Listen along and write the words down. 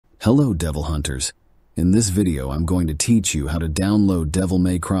Hello Devil Hunters. In this video I'm going to teach you how to download Devil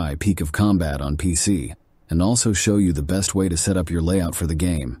May Cry Peak of Combat on PC, and also show you the best way to set up your layout for the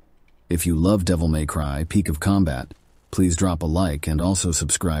game. If you love Devil May Cry Peak of Combat, please drop a like and also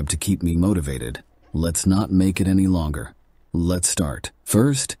subscribe to keep me motivated. Let's not make it any longer. Let's start.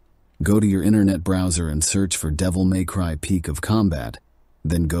 First, go to your internet browser and search for Devil May Cry Peak of Combat,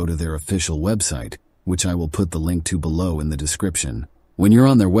 then go to their official website, which I will put the link to below in the description. When you're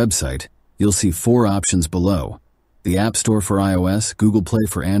on their website, you'll see 4 options below: the App Store for iOS, Google Play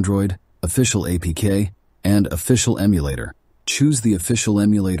for Android, Official APK, and Official Emulator. Choose the official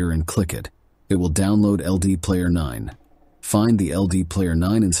emulator and click it. It will download LDPlayer 9. Find the LDPlayer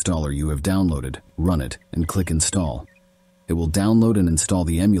 9 installer you have downloaded, run it, and click Install. It will download and install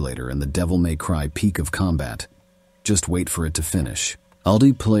the emulator and the Devil May Cry Peak of Combat. Just wait for it to finish.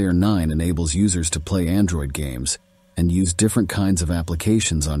 LDPlayer 9 enables users to play Android games and use different kinds of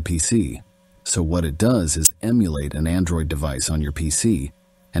applications on PC. So what it does is emulate an Android device on your PC,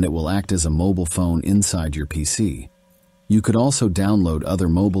 and it will act as a mobile phone inside your PC. You could also download other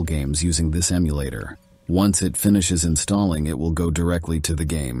mobile games using this emulator. Once it finishes installing, it will go directly to the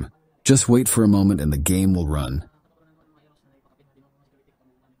game. Just wait for a moment and the game will run.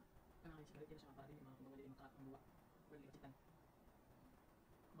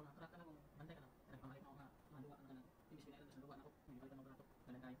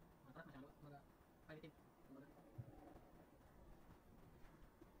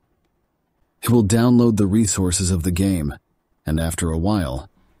 It will download the resources of the game, and after a while,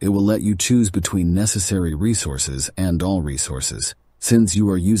 it will let you choose between necessary resources and all resources. Since you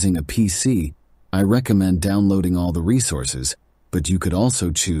are using a PC, I recommend downloading all the resources, but you could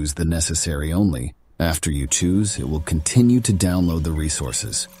also choose the necessary only. After you choose, it will continue to download the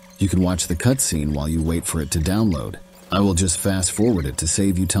resources. You can watch the cutscene while you wait for it to download. I will just fast forward it to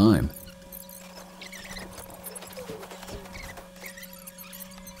save you time.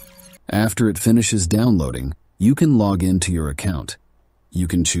 After it finishes downloading, you can log into your account. You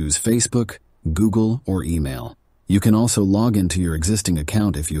can choose Facebook, Google, or email. You can also log into your existing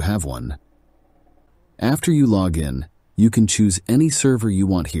account if you have one. After you log in, you can choose any server you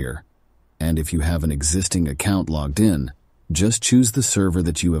want here. And if you have an existing account logged in, just choose the server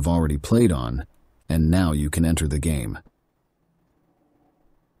that you have already played on, and now you can enter the game.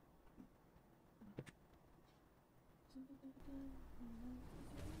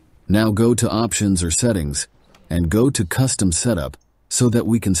 Now go to Options or Settings, and go to Custom Setup so that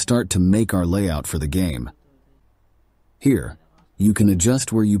we can start to make our layout for the game. Here, you can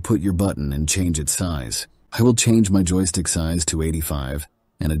adjust where you put your button and change its size. I will change my joystick size to 85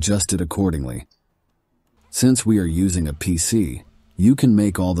 and adjust it accordingly. Since we are using a PC, you can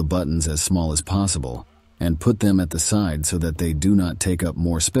make all the buttons as small as possible and put them at the side so that they do not take up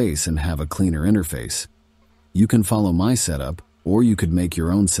more space and have a cleaner interface. You can follow my setup, or you could make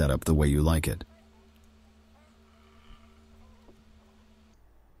your own setup the way you like it.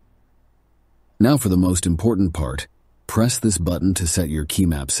 Now for the most important part, press this button to set your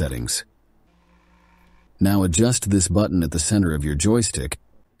keymap settings. Now adjust this button at the center of your joystick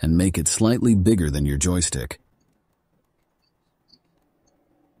and make it slightly bigger than your joystick.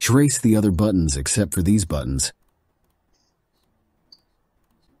 Trace the other buttons except for these buttons,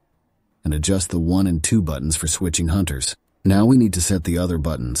 and adjust the 1 and 2 buttons for switching hunters. Now we need to set the other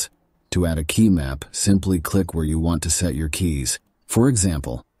buttons. To add a key map, simply click where you want to set your keys. For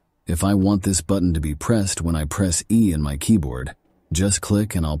example, if I want this button to be pressed when I press E in my keyboard, just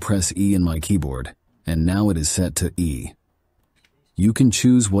click and I'll press E in my keyboard, and now it is set to E. You can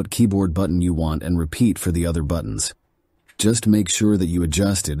choose what keyboard button you want and repeat for the other buttons. Just make sure that you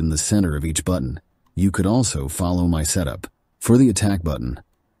adjust it in the center of each button. You could also follow my setup. For the attack button,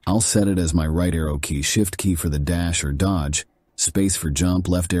 I'll set it as my right arrow key, shift key for the dash or dodge, space for jump,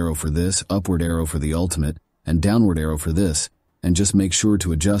 left arrow for this, upward arrow for the ultimate, and downward arrow for this, and just make sure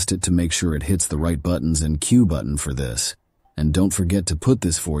to adjust it to make sure it hits the right buttons, and Q button for this. And don't forget to put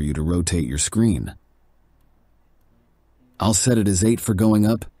this for you to rotate your screen. I'll set it as 8 for going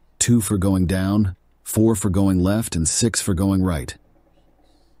up, 2 for going down, 4 for going left, and 6 for going right.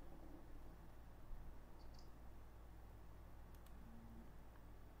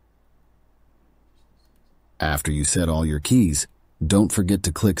 After you set all your keys, don't forget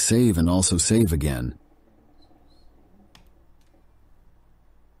to click Save and also save again.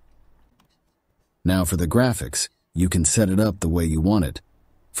 Now for the graphics, you can set it up the way you want it.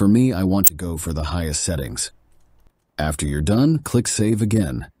 For me, I want to go for the highest settings. After you're done, click Save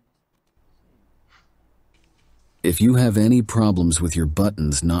again. If you have any problems with your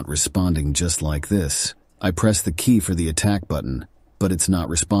buttons not responding just like this, I press the key for the attack button, but it's not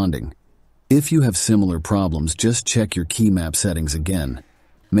responding. If you have similar problems, just check your Keymap settings again.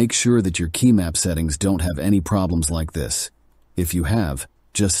 Make sure that your Keymap settings don't have any problems like this. If you have,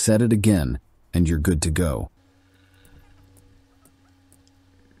 just set it again, and you're good to go.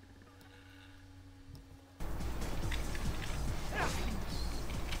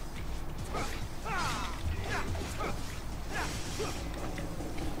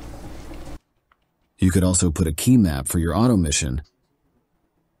 You could also put a key map for your auto mission.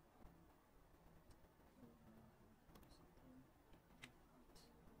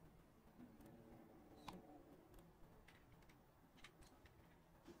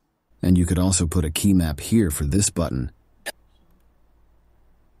 And you could also put a key map here for this button.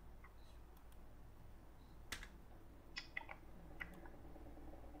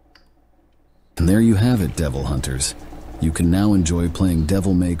 And there you have it, Devil Hunters. You can now enjoy playing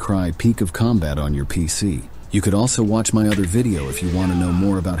Devil May Cry Peak of Combat on your PC. You could also watch my other video if you want to know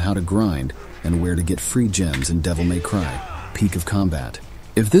more about how to grind and where to get free gems in Devil May Cry Peak of Combat.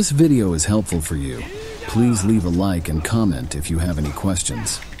 If this video is helpful for you, please leave a like and comment if you have any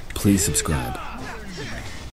questions. Please subscribe.